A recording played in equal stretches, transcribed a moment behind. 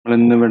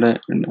നമ്മളിന്നിവിടെ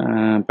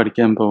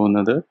പഠിക്കാൻ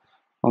പോകുന്നത്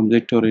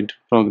object oriented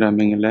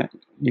പ്രോഗ്രാമിങ്ങിലെ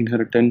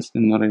inheritance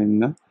എന്ന്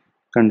പറയുന്ന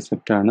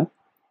കൺസെപ്റ്റാണ്.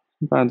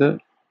 അപ്പോൾ അത്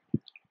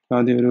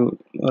ആദ്യം ഒരു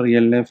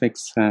റിയൽ ലൈഫ്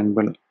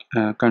എക്സാമ്പിൾ,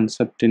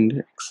 കൺസെപ്റ്റിൻ്റെ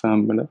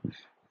എക്സാമ്പിൾ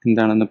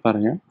എന്താണെന്ന്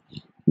പറയാം.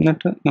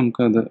 എന്നിട്ട്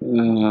നമുക്കത്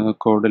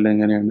കോഡിൽ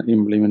എങ്ങനെയാണ്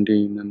ഇംപ്ലിമെൻ്റ്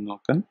ചെയ്യുന്നതെന്ന്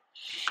നോക്കാം.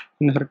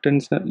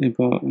 ഇൻഹെറിറ്റൻസ്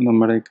ഇപ്പോൾ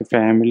നമ്മുടെയൊക്കെ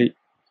ഫാമിലി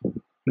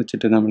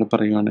വെച്ചിട്ട് നമ്മൾ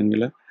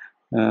പറയുകയാണെങ്കിൽ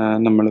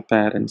നമ്മൾ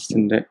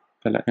പാരൻസിൻ്റെ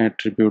പല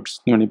ആട്രിബ്യൂട്ട്സ്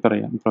എന്ന് വേണമെങ്കിൽ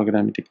പറയാം,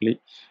 പ്രോഗ്രാമാറ്റിക്കലി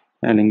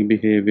അല്ലെങ്കിൽ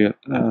ബിഹേവിയർ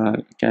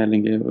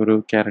അല്ലെങ്കിൽ ഒരു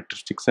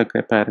ക്യാരക്ടറിസ്റ്റിക്സ് ഒക്കെ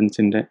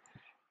പാരൻസിൻ്റെ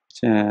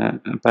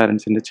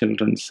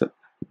ചിൽഡ്രൻസ്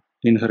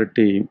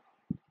ഇൻഹെറിറ്റ് ചെയ്യും.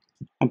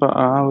 അപ്പോൾ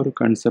ആ ഒരു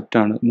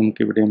കൺസെപ്റ്റാണ്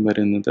നമുക്കിവിടെയും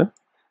വരുന്നത്.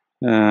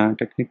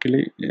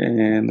 ടെക്നിക്കലി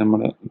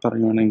നമ്മൾ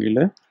പറയുകയാണെങ്കിൽ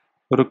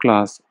ഒരു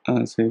ക്ലാസ്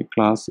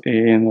ക്ലാസ് എ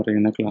എന്ന്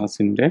പറയുന്ന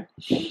ക്ലാസ്സിൻ്റെ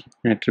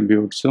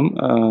ആട്രിബ്യൂട്ട്സും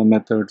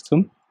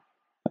മെത്തേഡ്സും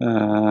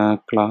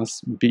ക്ലാസ്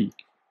ബി,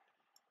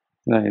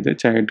 അതായത്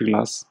ചൈൽഡ്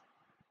ക്ലാസ്,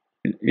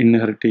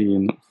 ഇൻഹെറിറ്റ്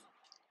ചെയ്യുന്നു.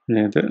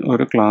 അതായത്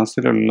ഒരു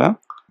ക്ലാസ്സിലുള്ള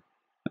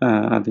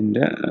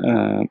അതിൻ്റെ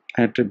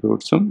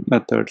ആട്രിബ്യൂട്ട്സും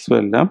മെത്തേഡ്സും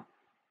എല്ലാം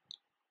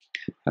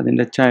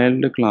അതിൻ്റെ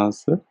ചൈൽഡ്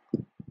ക്ലാസ്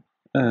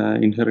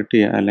ഇൻഹെറിറ്റ്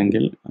ചെയ്യുക,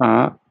 അല്ലെങ്കിൽ ആ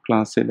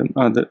ക്ലാസ്സിലും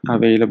അത്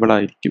അവൈലബിൾ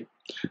ആയിരിക്കും.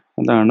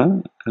 അതാണ്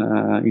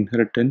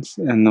ഇൻഹെറിറ്റൻസ്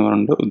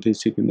എന്നുകൊണ്ട്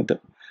ഉദ്ദേശിക്കുന്നത്.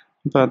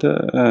 അപ്പോൾ അത്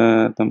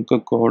നമുക്ക്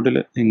കോഡിൽ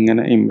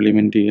എങ്ങനെ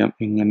ഇംപ്ലിമെൻ്റ് ചെയ്യാം,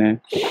 എങ്ങനെ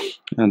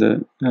അത്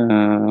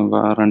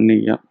റൺ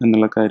ചെയ്യാം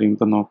എന്നുള്ള കാര്യം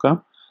ഇപ്പോൾ നോക്കാം.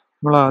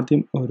 നമ്മൾ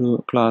ആദ്യം ഒരു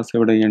ക്ലാസ്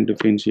ഇവിടെ ഞാൻ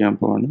ഡിഫൈൻ ചെയ്യാൻ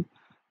പോവാണ്.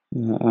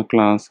 ആ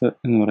ക്ലാസ്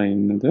എന്ന്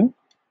പറയുന്നത്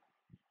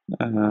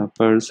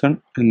പേഴ്സൺ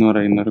എന്ന്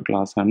പറയുന്ന ഒരു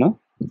ക്ലാസ്സാണ്.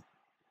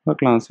 ആ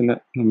ക്ലാസ്സിൽ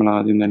നമ്മൾ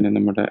ആദ്യം തന്നെ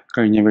നമ്മുടെ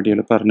കഴിഞ്ഞ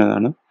വീഡിയോയിൽ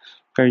പറഞ്ഞതാണ്.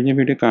 കഴിഞ്ഞ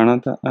വീഡിയോ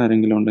കാണാത്ത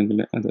ആരെങ്കിലും ഉണ്ടെങ്കിൽ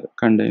അത്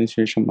കണ്ടതിന്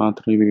ശേഷം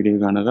മാത്രം ഈ വീഡിയോ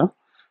കാണുക,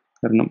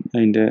 കാരണം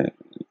അതിൻ്റെ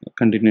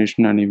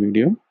കണ്ടിന്യൂഷനാണ് ഈ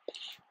വീഡിയോ.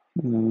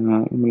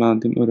 നമ്മൾ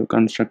ആദ്യം ഒരു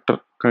കൺസ്ട്രക്ടർ,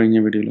 കഴിഞ്ഞ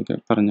വീഡിയോയിലൊക്കെ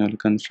പറഞ്ഞാൽ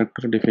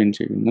കൺസ്ട്രക്ടർ ഡിഫൈൻ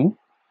ചെയ്യുന്നു.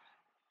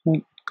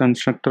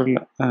 കൺസ്ട്രക്ടറിൽ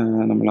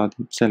നമ്മൾ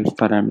ആദ്യം സെൽഫ്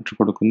പാരാമീറ്റർ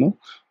കൊടുക്കുന്നു.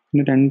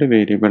 പിന്നെ 2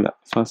 variable,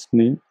 first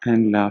name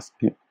and last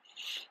name,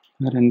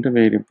 ആ 2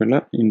 വേരിയബിൾ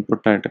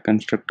ഇൻപുട്ടായിട്ട്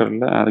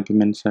കൺസ്ട്രക്ടറിൽ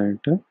ആർഗ്യുമെൻറ്റ്സ്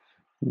ആയിട്ട്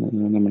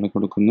നമ്മൾ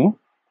കൊടുക്കുന്നു.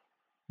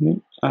 ഇനി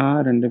ആ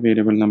 2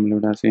 വേരിയബിൾ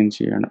നമ്മളിവിടെ അസൈൻ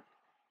ചെയ്യാണ്.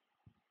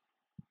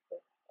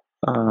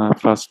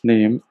 ഫസ്റ്റ്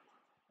നെയിം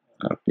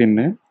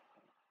പിന്നെ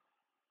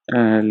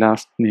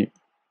ലാസ്റ്റ് നെയിം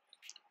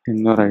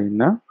എന്ന്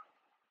പറയുന്ന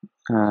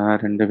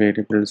 2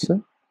 വേരിയബിൾസ്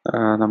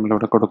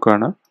നമ്മളിവിടെ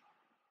കൊടുക്കുകയാണ്.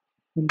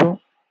 അപ്പോൾ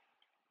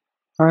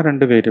ആ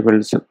 2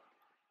 വേരിയബിൾസ്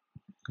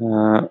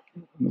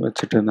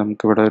വെച്ചിട്ട്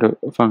നമുക്കിവിടെ ഒരു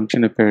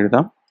ഫങ്ഷൻ ഇപ്പോൾ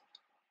എഴുതാം.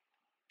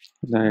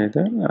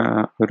 അതായത്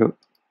ഒരു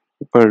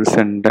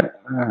പേഴ്സൻ്റെ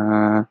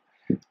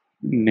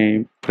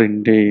നെയിം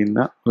പ്രിൻ്റ് ചെയ്യുന്ന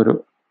ഒരു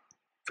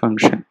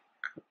ഫങ്ഷൻ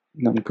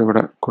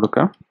നമുക്കിവിടെ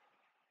കൊടുക്കാം.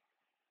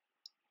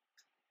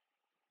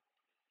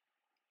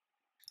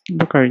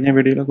 ഇപ്പോൾ കഴിഞ്ഞ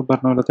വീഡിയോയിലൊക്കെ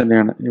പറഞ്ഞ പോലെ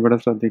തന്നെയാണ് ഇവിടെ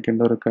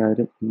ശ്രദ്ധിക്കേണ്ട ഒരു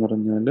കാര്യം എന്ന്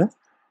പറഞ്ഞാൽ,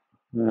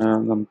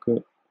 നമുക്ക്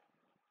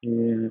ഈ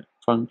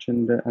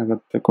ഫങ്ഷൻ്റെ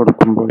അകത്ത്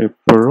കൊടുക്കുമ്പോൾ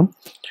എപ്പോഴും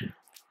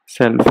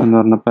സെൽഫ് എന്ന്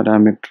പറഞ്ഞ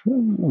പാരാമീറ്റർ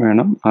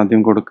വേണം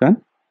ആദ്യം കൊടുക്കാൻ.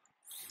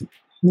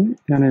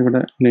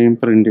 ഞാനിവിടെ നെയിം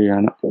പ്രിൻ്റ്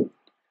ചെയ്യാണ്.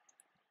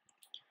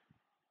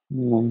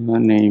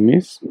 Name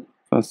is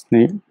first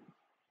name,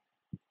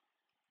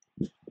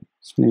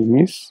 name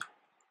is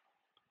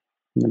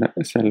ഇവിടെ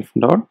self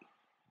dot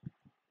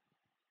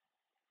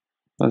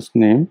first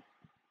name,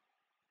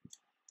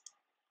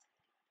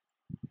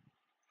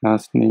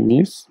 last name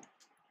is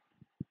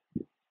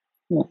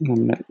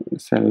നമ്മുടെ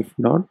സെൽഫ്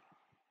ഡോട്ട്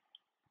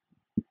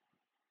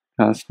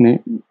ലാസ്റ്റ് നെയിം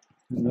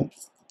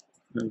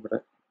ഇവിടെ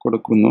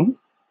കൊടുക്കുന്നു.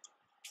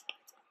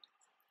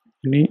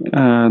 ഇനി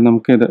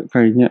നമുക്കിത്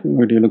കഴിഞ്ഞ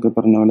വീഡിയോയിലൊക്കെ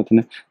പറഞ്ഞ പോലെ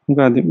തന്നെ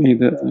നമുക്ക് ആദ്യം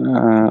ഇത്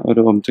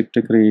ഒരു ഒബ്ജക്റ്റ്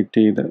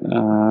ക്രിയേറ്റ് ചെയ്ത്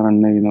റൺ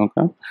ചെയ്ത്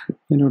നോക്കാം.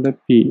 ഇതിലൂടെ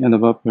പി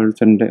അഥവാ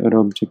പേഴ്സൻ്റെ ഒരു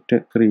ഒബ്ജക്റ്റ്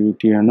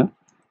ക്രിയേറ്റ് ചെയ്യാണ്.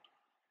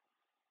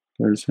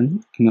 പേഴ്സൺ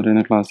എന്ന്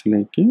പറയുന്ന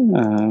ക്ലാസ്സിലേക്ക്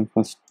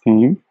ഫസ്റ്റ്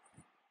നെയിം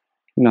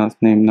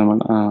ലാസ്റ്റ് നെയിം നമ്മൾ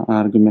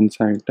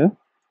ആർഗ്യുമെൻറ്റ്സ് ആയിട്ട്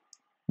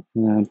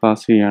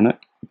പാസ് ചെയ്യാണ്,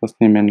 first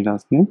name and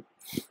last name.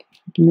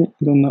 ഇനി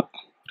ഇതൊന്ന്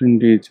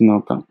പ്രിൻ്റ് ചെയ്ത്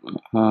നോക്കാം.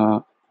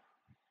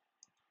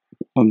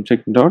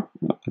 ഒബ്ജക്റ്റ് ഡോട്ട്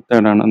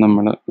മെത്തേഡാണ്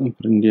നമ്മൾ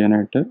പ്രിൻ്റ്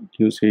ചെയ്യാനായിട്ട്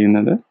യൂസ്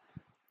ചെയ്യുന്നത്.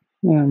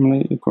 നമ്മൾ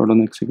ഈ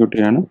കോഡൊന്ന് എക്സിക്യൂട്ട്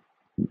ചെയ്യാണ്.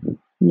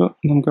 അപ്പോൾ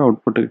നമുക്ക്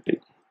ഔട്ട്പുട്ട് കിട്ടി.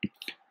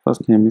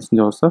 First name is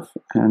Joseph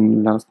and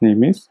last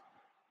name is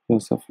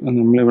Joseph.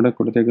 നമ്മളിവിടെ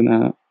കൊടുത്തേക്കുന്ന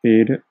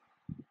പേര്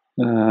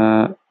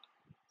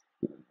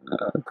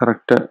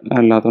കറക്റ്റ്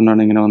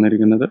അല്ലാത്തതുകൊണ്ടാണ് ഇങ്ങനെ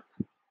വന്നിരിക്കുന്നത്.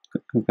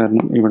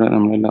 കാരണം ഇവിടെ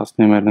നമ്മൾ ലാസ്റ്റ്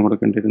നെയിം ആയിരുന്നു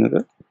കൊടുക്കേണ്ടിയിരുന്നത്.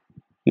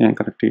 ഞാൻ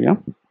കറക്റ്റ് ചെയ്യാം.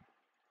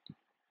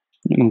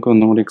 നമുക്ക്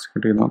ഒന്നും കൂടി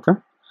എക്സിക്യൂട്ട് ചെയ്ത് നോക്കാം.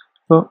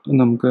 അപ്പോൾ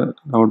നമുക്ക്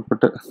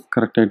ഔട്ട്പുട്ട്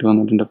കറക്റ്റായിട്ട്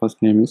വന്നിട്ടുണ്ട്.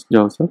 First name is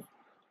Joseph,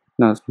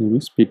 last name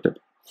is Peter.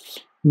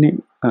 ഇനി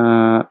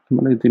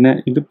നമ്മൾ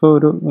ഇതിപ്പോൾ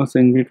ഒരു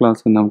സിംഗിൾ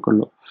ക്ലാസ്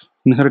നമുക്കുള്ളൂ.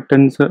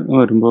 ഇൻഹെറിറ്റൻസ്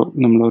വരുമ്പോൾ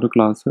നമ്മളൊരു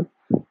ക്ലാസ്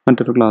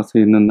മറ്റൊരു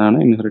ക്ലാസ്സിൽ നിന്നാണ്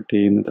ഇൻഹെറിറ്റ്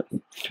ചെയ്യുന്നത്.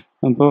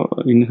 അപ്പോൾ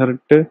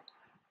ഇൻഹെറിറ്റ്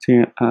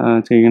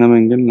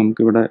ചെയ്യണമെങ്കിൽ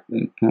നമുക്കിവിടെ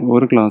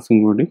ഒരു ക്ലാസ്സും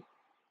കൂടി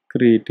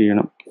ക്രിയേറ്റ്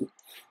ചെയ്യണം.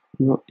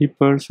 അപ്പോൾ ഈ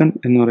പേഴ്സൺ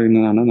എന്ന്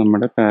പറയുന്നതാണ്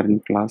നമ്മുടെ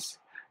പാരൻറ്റ് ക്ലാസ്.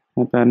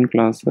 ആ പാരൻറ്റ്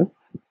ക്ലാസ്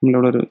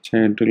നമ്മളിവിടെ ഒരു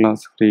ചൈൽഡ്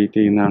ക്ലാസ് ക്രിയേറ്റ്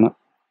ചെയ്യുന്നതാണ്.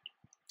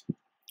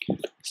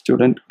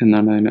 സ്റ്റുഡൻറ്റ്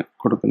എന്നാണ് അതിന്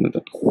കൊടുക്കുന്നത്.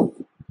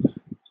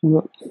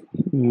 അപ്പോൾ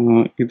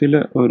ഇതിൽ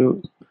ഒരു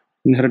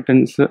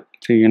ഇൻഹെറിറ്റൻസ്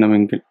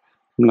ചെയ്യണമെങ്കിൽ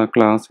നമ്മൾ ആ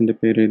ക്ലാസ്സിൻ്റെ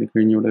പേര് എഴുതി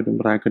കഴിഞ്ഞ് ഇവിടെ ഒരു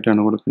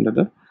ബ്രാക്കറ്റാണ്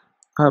കൊടുക്കേണ്ടത്.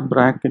 ആ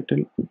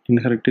ബ്രാക്കറ്റിൽ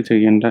ഇൻഹെറിറ്റ്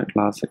ചെയ്യേണ്ട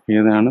ക്ലാസ്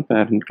ഏതാണ്,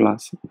 പാരൻറ്റ്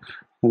ക്ലാസ്,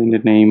 അതിൻ്റെ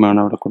നെയിമാണ്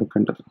അവിടെ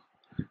കൊടുക്കേണ്ടത്.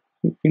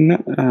 പിന്നെ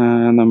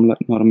നമ്മൾ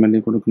നോർമലി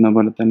കൊടുക്കുന്ന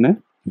പോലെ തന്നെ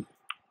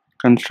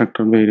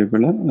കൺസ്ട്രക്ടർ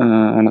വേരിയബിൾ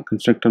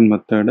കൺസ്ട്രക്ടർ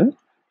മെത്തേഡ്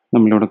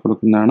നമ്മളിവിടെ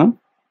കൊടുക്കുന്നതാണ്.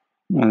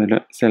 അതിൽ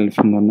സെൽഫ്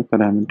എന്ന് പറഞ്ഞ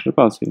പാരാമീറ്റർ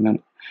പാസ് ചെയ്യുന്നതാണ്.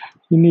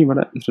 ഇനി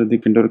ഇവിടെ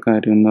ശ്രദ്ധിക്കേണ്ട ഒരു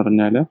കാര്യം എന്ന്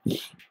പറഞ്ഞാൽ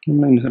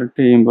നമ്മൾ ഇൻഹെറിറ്റ്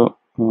ചെയ്യുമ്പോൾ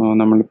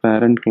നമ്മൾ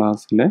പാരൻറ്റ്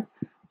ക്ലാസ്സിലെ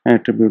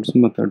ആട്രിബ്യൂട്ട്സും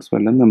മെത്തേഡ്സും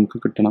എല്ലാം നമുക്ക്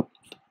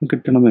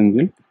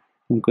കിട്ടണമെങ്കിൽ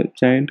നമുക്ക്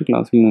ചൈൽഡ്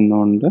ക്ലാസ്സിൽ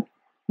നിന്നുകൊണ്ട്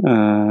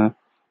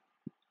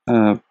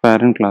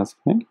പാരൻറ്റ്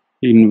ക്ലാസ്സിനെ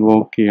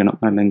ഇൻവോക്ക് ചെയ്യണം,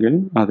 അല്ലെങ്കിൽ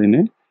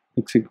അതിന്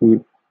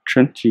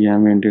എക്സിക്യൂഷൻ ചെയ്യാൻ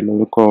വേണ്ടിയുള്ള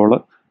ഒരു കോള്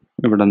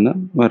ഇവിടെ നിന്ന്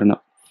വരണം.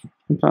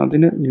 അപ്പോൾ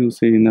അതിന് യൂസ്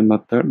ചെയ്യുന്ന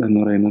മെത്തേഡ് എന്ന്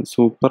പറയുന്നത്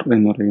സൂപ്പർ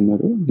എന്ന് പറയുന്ന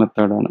ഒരു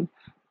മെത്തേഡാണ്.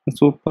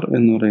 സൂപ്പർ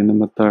എന്ന് പറയുന്ന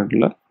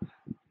മെത്തേഡിൽ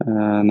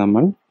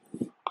നമ്മൾ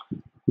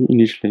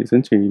ഇനീഷ്യലൈസ്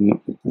ചെയ്യുന്നു.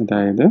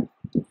 അതായത്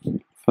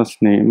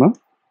ഫസ്റ്റ് നെയിം,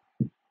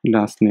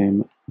 ലാസ്റ്റ് നെയിം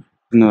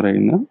എന്ന്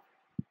പറയുന്ന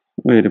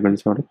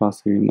വേരിയബിൾസ് അവിടെ പാസ്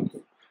ചെയ്യുന്നു.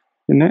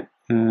 പിന്നെ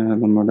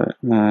നമ്മുടെ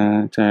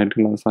ചൈൽഡ്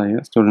ക്ലാസ്സായ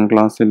സ്റ്റുഡൻറ്റ്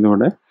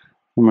ക്ലാസ്സിലൂടെ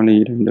നമ്മൾ ഈ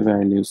രണ്ട്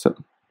വാല്യൂസ്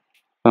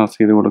പാസ്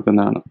ചെയ്ത്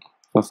കൊടുക്കുന്നതാണ്,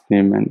 first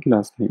name and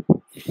last name.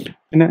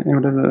 പിന്നെ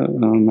ഇവിടെ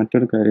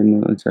മറ്റൊരു കാര്യം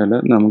എന്ന് വെച്ചാൽ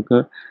നമുക്ക്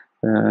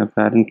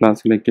പാരൻറ്റ്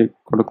ക്ലാസ്സിലേക്ക്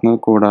കൊടുക്കുന്നത്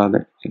കൂടാതെ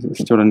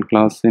സ്റ്റുഡൻറ്റ്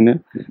ക്ലാസ്സിന്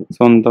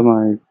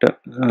സ്വന്തമായിട്ട്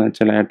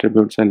ചില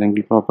ആട്രിബ്യൂട്ട്സ്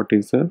അല്ലെങ്കിൽ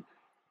പ്രോപ്പർട്ടീസ്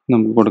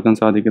നമുക്ക് കൊടുക്കാൻ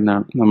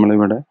സാധിക്കുന്നതാണ്.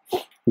 നമ്മളിവിടെ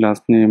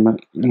ലാസ്റ്റ്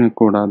നെയിമിന്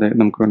കൂടാതെ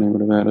നമുക്ക് വേണമെങ്കിൽ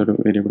ഇവിടെ വേറൊരു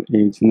വേരിയബിൾ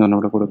ഏജ് എന്ന് പറഞ്ഞാൽ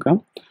ഇവിടെ കൊടുക്കാം.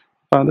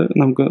 അപ്പോൾ അത്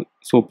നമുക്ക്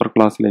സൂപ്പർ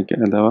ക്ലാസ്സിലേക്ക്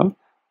അഥവാ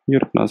ഈ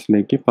ഒരു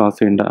ക്ലാസ്സിലേക്ക് പാസ്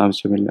ചെയ്യേണ്ട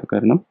ആവശ്യമില്ല,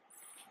 കാരണം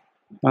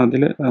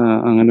അതിൽ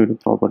അങ്ങനെ ഒരു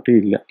പ്രോപ്പർട്ടി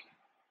ഇല്ല.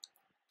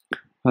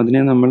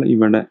 അതിനെ നമ്മൾ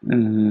ഇവിടെ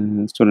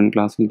സ്റ്റുഡൻറ്റ്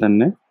ക്ലാസ്സിൽ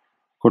തന്നെ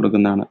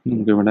കൊടുക്കുന്നതാണ്.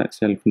 നമുക്കിവിടെ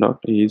സെൽഫ്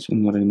ഡോട്ട് ഏജ്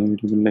എന്ന് പറയുന്ന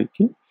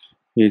വേരിയബിളിലേക്ക്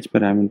ഏജ്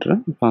പാരാമീറ്റർ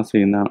പാസ്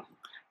ചെയ്യുന്നതാണ്.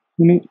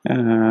 ഇനി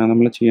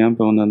നമ്മൾ ചെയ്യാൻ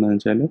പോകുന്നതെന്ന്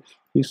വെച്ചാൽ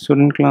ഈ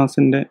സ്റ്റുഡൻറ്റ്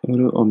ക്ലാസ്സിൻ്റെ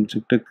ഒരു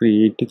ഒബ്ജക്റ്റ്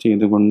ക്രിയേറ്റ്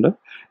ചെയ്തുകൊണ്ട്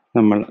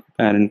നമ്മൾ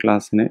പാരൻറ്റ്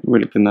ക്ലാസ്സിനെ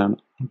വിളിക്കുന്നതാണ്.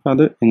 അപ്പോൾ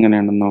അത്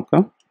എങ്ങനെയാണെന്ന്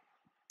നോക്കാം.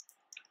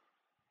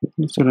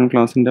 സ്റ്റുഡൻറ്റ്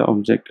ക്ലാസ്സിൻ്റെ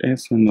ഒബ്ജക്റ്റ്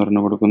എസ് എന്ന്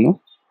പറഞ്ഞ് കൊടുക്കുന്നു.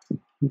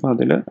 അപ്പോൾ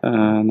അതിൽ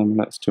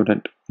നമ്മൾ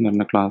സ്റ്റുഡൻറ്റ് എന്ന്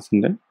പറഞ്ഞ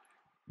ക്ലാസ്സിൻ്റെ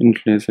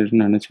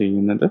ഇനിഷ്യലൈസേഷനാണ്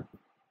ചെയ്യുന്നത്.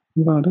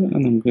 അപ്പോൾ അത്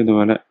നമുക്ക്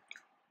ഇതുപോലെ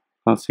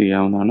പാസ്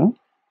ചെയ്യാവുന്നതാണ്.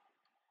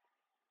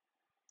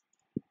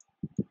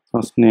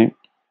 ഫസ്റ്റ് നെയിം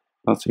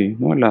പാസ്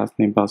ചെയ്യുന്നു, ലാസ്റ്റ്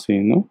നെയിം പാസ്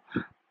ചെയ്യുന്നു,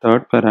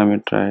 തേർഡ്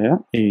പാരാമീറ്ററായ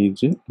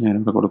ഏജ്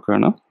ഞാനിവിടെ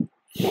കൊടുക്കുകയാണ്.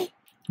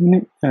 ഇനി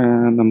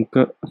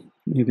നമുക്ക്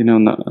ഇതിനെ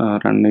ഒന്ന്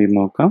റൺ ചെയ്ത്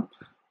നോക്കാം.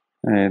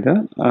 അതായത്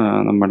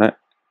നമ്മുടെ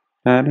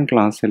പാരൻറ്റ്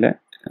ക്ലാസ്സിലെ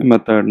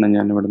മെത്തേഡിനെ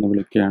ഞാൻ ഇവിടെ നിന്ന്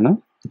വിളിക്കുകയാണ്,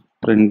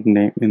 പ്രിൻ്റ്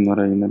നെയിം എന്ന്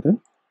പറയുന്നത്.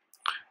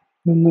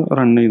 ഒന്ന്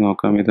റൺ ചെയ്ത്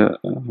നോക്കാം ഇത്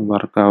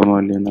വർക്കാവുമോ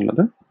ഇല്ല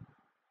എന്നുള്ളത്.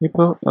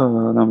 ഇപ്പോൾ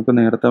നമുക്ക്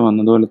നേരത്തെ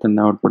വന്നതുപോലെ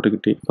തന്നെ ഔട്ട്പുട്ട്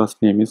കിട്ടി, first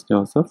name is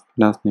Joseph,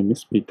 last name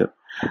is Peter.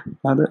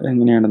 അത്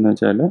എങ്ങനെയാണെന്ന്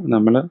വെച്ചാൽ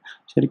നമ്മൾ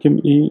ശരിക്കും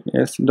ഈ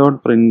എസ് ഡോട്ട്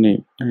പ്രിൻ്റ്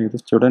നെയിം, അതായത്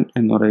സ്റ്റുഡൻറ്റ്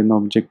എന്ന് പറയുന്ന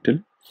ഒബ്ജക്റ്റിൽ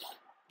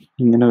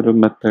ഇങ്ങനെ ഒരു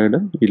മെത്തേഡ്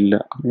ഇല്ല,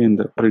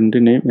 എന്ത്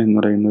പ്രിൻ്റ് നെയിം എന്ന്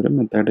പറയുന്ന ഒരു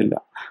മെത്തേഡ് ഇല്ല.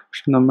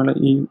 പക്ഷെ നമ്മൾ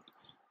ഈ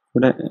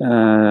ഇവിടെ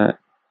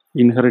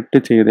ഇൻഹെറിറ്റ്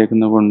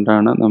ചെയ്തേക്കുന്നത്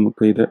കൊണ്ടാണ്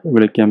നമുക്ക് ഇത്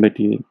വിളിക്കാൻ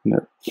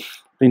പറ്റിയിരിക്കുന്നത്.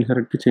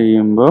 ഇൻഹെറിറ്റ്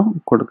ചെയ്യുമ്പോൾ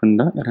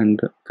കൊടുക്കേണ്ട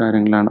രണ്ട്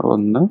കാര്യങ്ങളാണ്.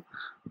 ഒന്ന്,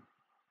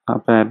 ആ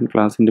പാരൻറ്റ്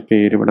ക്ലാസ്സിൻ്റെ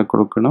പേര് ഇവിടെ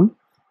കൊടുക്കണം.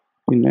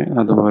 പിന്നെ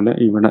അതുപോലെ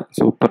ഇവിടെ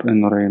സൂപ്പർ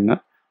എന്ന് പറയുന്ന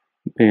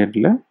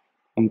പേരിൽ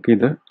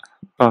നമുക്കിത്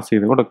പാസ്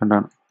ചെയ്ത്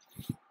കൊടുക്കേണ്ടതാണ്.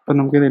 അപ്പം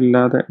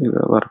നമുക്കിതില്ലാതെ ഇത്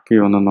വർക്ക്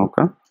ചെയ്യുമെന്ന്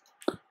നോക്കാം.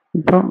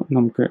 ഇപ്പോൾ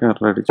നമുക്ക്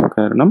എറർ അടിച്ചു,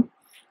 കാരണം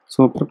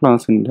സൂപ്പർ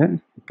ക്ലാസ്സിൻ്റെ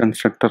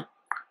കൺസ്ട്രക്ടർ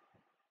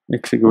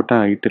എക്സിക്യൂട്ട്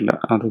ആയിട്ടില്ല,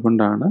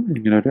 അതുകൊണ്ടാണ്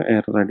ഇങ്ങനൊരു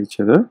എറർ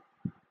അടിച്ചത്.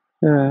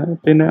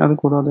 പിന്നെ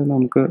അതുകൂടാതെ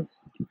നമുക്ക്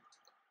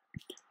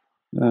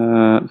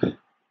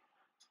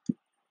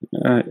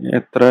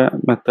എത്ര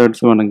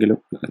മെത്തേഡ്സ് വേണമെങ്കിലും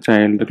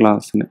ചൈൽഡ്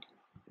ക്ലാസ്സിന്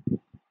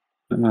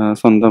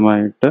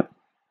സ്വന്തമായിട്ട്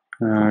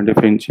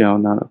ഡിഫൈൻ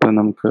ചെയ്യാവുന്നതാണ്. അപ്പോൾ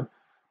നമുക്ക്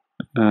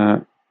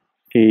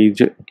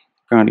ഏജ്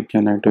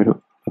കാണിക്കാനായിട്ടൊരു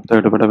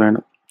മെത്തേഡ് ഇവിടെ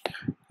വേണം,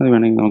 അത്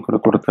വേണമെങ്കിൽ നമുക്കിവിടെ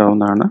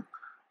കൊടുക്കാവുന്നതാണ്.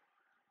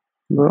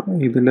 അപ്പോൾ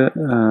ഇതിൽ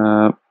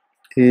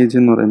ഏജ്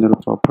എന്ന് പറയുന്നൊരു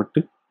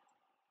പ്രോപ്പർട്ടി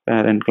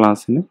പാരൻറ്റ്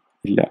ക്ലാസ്സിന്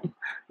ഇല്ല,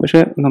 പക്ഷേ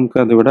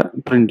നമുക്കതിവിടെ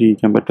പ്രിൻ്റ്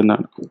ചെയ്യിക്കാൻ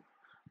പറ്റുന്നതാണ്.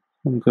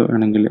 നമുക്ക്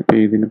വേണമെങ്കിൽ ഇപ്പോൾ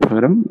ഇതിന്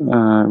പകരം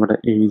ഇവിടെ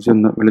ഏജ്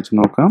എന്ന് വിളിച്ച്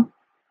നോക്കാം.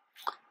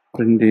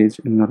 പ്രിൻ്റ് ഏജ്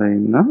എന്ന്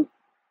പറയുന്ന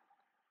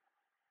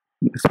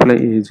ഡിസ്പ്ലേ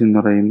ഏജ് എന്ന്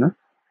പറയുന്ന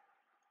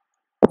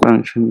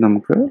ഫങ്ഷൻ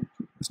നമുക്ക്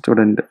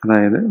സ്റ്റുഡൻറ്റ്,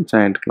 അതായത്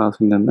ചൈൽഡ്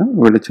ക്ലാസ്സിൽ നിന്ന്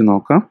വിളിച്ച്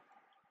നോക്കാം.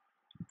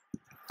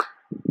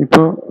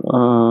 ഇപ്പോൾ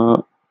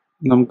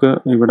നമുക്ക്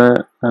ഇവിടെ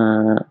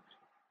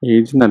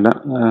ഏജ് എന്നല്ല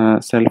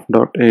സെൽഫ്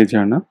ഡോട്ട് ഏജ്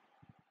ആണ്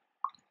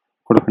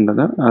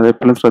കൊടുക്കേണ്ടത്.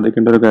 അതെപ്പോഴും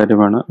ശ്രദ്ധിക്കേണ്ട ഒരു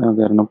കാര്യമാണ്,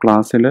 കാരണം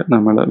ക്ലാസ്സിൽ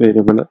നമ്മൾ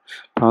വേരിയബിൾ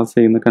പാസ്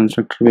ചെയ്യുന്ന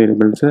കൺസ്ട്രക്ടർ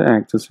വേരിയബിൾസ്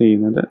ആക്സസ്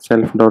ചെയ്യുന്നത്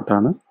സെൽഫ്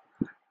ഡോട്ടാണ്.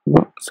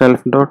 അപ്പോൾ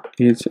സെൽഫ് ഡോട്ട്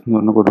ഏജ് എന്ന്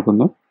പറഞ്ഞ്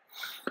കൊടുക്കുന്നു.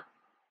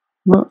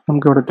 അപ്പോൾ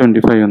നമുക്കിവിടെ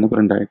 25 എന്ന്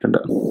പ്രിൻ്റ് ആയിട്ടുണ്ട്.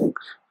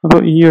 അപ്പോൾ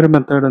ഈ ഒരു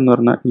മെത്തേഡ് എന്ന്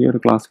പറഞ്ഞാൽ ഈ ഒരു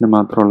ക്ലാസ്സിന്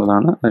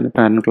മാത്രമുള്ളതാണ്. അതിന്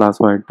പാരന്റ്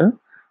ക്ലാസ്സുമായിട്ട്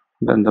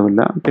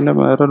ബന്ധമില്ല. പിന്നെ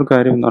വേറൊരു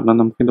കാര്യം എന്ന് പറഞ്ഞാൽ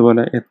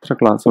നമുക്കിതുപോലെ എത്ര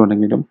ക്ലാസ്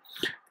വേണമെങ്കിലും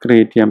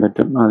ക്രിയേറ്റ് ചെയ്യാൻ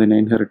പറ്റും, അതിനെ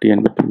ഇൻഹെറിറ്റ് ചെയ്യാൻ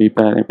പറ്റും. ഈ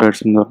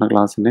പേഴ്സൺ എന്ന് പറഞ്ഞ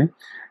ക്ലാസ്സിനെ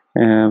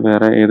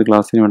വേറെ ഏത്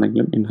ക്ലാസ്സിന്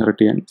വേണമെങ്കിലും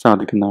ഇൻഹെറിറ്റ് ചെയ്യാൻ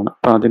സാധിക്കുന്നതാണ്.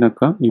 അപ്പോൾ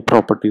അതിനൊക്കെ ഈ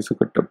പ്രോപ്പർട്ടീസ്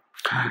കിട്ടും.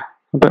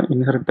 അപ്പോൾ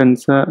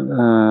ഇൻഹെറിറ്റൻസ്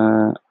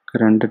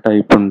 2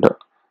 ടൈപ്പ് ഉണ്ട്.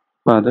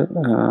 അപ്പോൾ അത്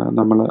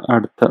നമ്മൾ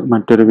അടുത്ത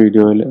മറ്റൊരു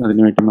വീഡിയോയിൽ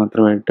അതിനു വേണ്ടി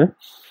മാത്രമായിട്ട്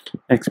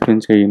എക്സ്പ്ലെയിൻ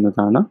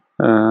ചെയ്യുന്നതാണ്.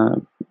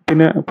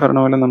 പിന്നെ പറഞ്ഞ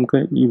പോലെ നമുക്ക്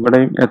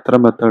ഇവിടെയും എത്ര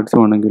മെത്തേഡ്സ്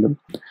വേണമെങ്കിലും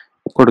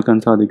കൊടുക്കാൻ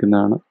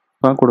സാധിക്കുന്നതാണ്.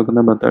 അപ്പോൾ ആ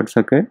കൊടുക്കുന്ന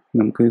മെത്തേഡ്സൊക്കെ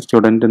നമുക്ക്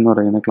സ്റ്റുഡൻറ്റ് എന്ന്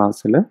പറയുന്ന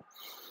ക്ലാസ്സിൽ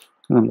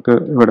നമുക്ക്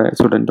ഇവിടെ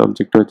സ്റ്റുഡൻറ്റ്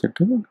ഒബ്ജക്റ്റ്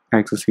വെച്ചിട്ട്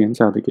ആക്സസ് ചെയ്യാൻ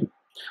സാധിക്കും.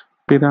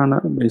 അപ്പോൾ ഇതാണ്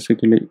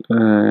ബേസിക്കലി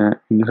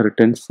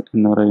ഇൻഹെറിറ്റൻസ്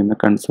എന്ന് പറയുന്ന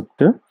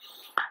കൺസെപ്റ്റ്.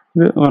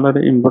 ഇത്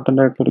വളരെ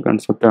ഇമ്പോർട്ടൻ്റ് ആയിട്ടൊരു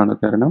കൺസെപ്റ്റാണ്.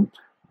 കാരണം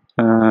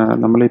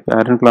നമ്മൾ ഈ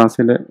പാരന്റ്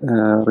ക്ലാസ്സിൽ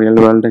റിയൽ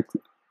വേൾഡ്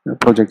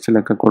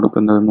പ്രൊജക്ട്സിലൊക്കെ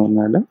കൊടുക്കുന്നതെന്ന്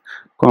പറഞ്ഞാൽ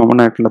കോമൺ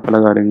ആയിട്ടുള്ള പല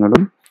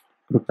കാര്യങ്ങളും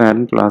ഒരു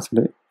പാരന്റ് ക്ലാസ്സിൽ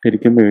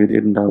ആയിരിക്കും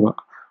എഴുതിയിട്ടുണ്ടാവുക.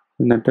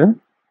 എന്നിട്ട്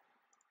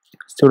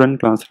സ്റ്റുഡൻറ്റ്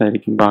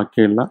ക്ലാസ്സിലായിരിക്കും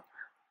ബാക്കിയുള്ള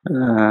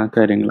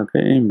കാര്യങ്ങളൊക്കെ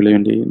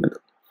ഇംപ്ലിമെൻ്റ് ചെയ്യുന്നത്.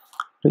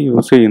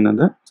 യൂസ്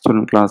ചെയ്യുന്നത്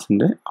സ്റ്റുഡൻറ്റ്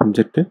ക്ലാസ്സിൻ്റെ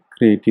ഒബ്ജക്റ്റ്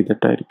ക്രിയേറ്റ്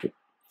ചെയ്തിട്ടായിരിക്കും.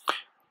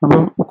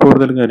 അപ്പോൾ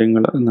കൂടുതൽ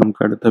കാര്യങ്ങൾ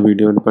നമുക്ക് അടുത്ത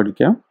വീഡിയോയിൽ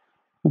പഠിക്കാം.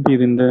 അപ്പോൾ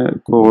ഇതിൻ്റെ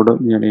കോഡ്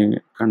ഞാൻ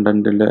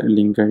കണ്ടൻറ്റിൽ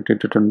ലിങ്കായിട്ട്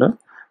ഇട്ടിട്ടുണ്ട്.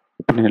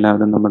 പിന്നെ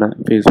എല്ലാവരും നമ്മുടെ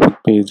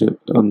ഫേസ്ബുക്ക് പേജ്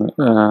ഒന്ന്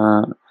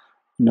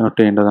നോട്ട്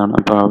ചെയ്യേണ്ടതാണ്.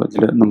 അപ്പോൾ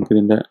അതിൽ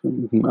നമുക്കിതിൻ്റെ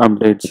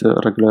അപ്ഡേറ്റ്സ്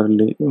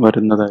റെഗുലർലി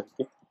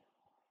വരുന്നതായിരിക്കും.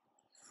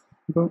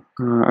 അപ്പോൾ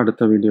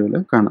അടുത്ത വീഡിയോയിൽ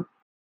കാണാം.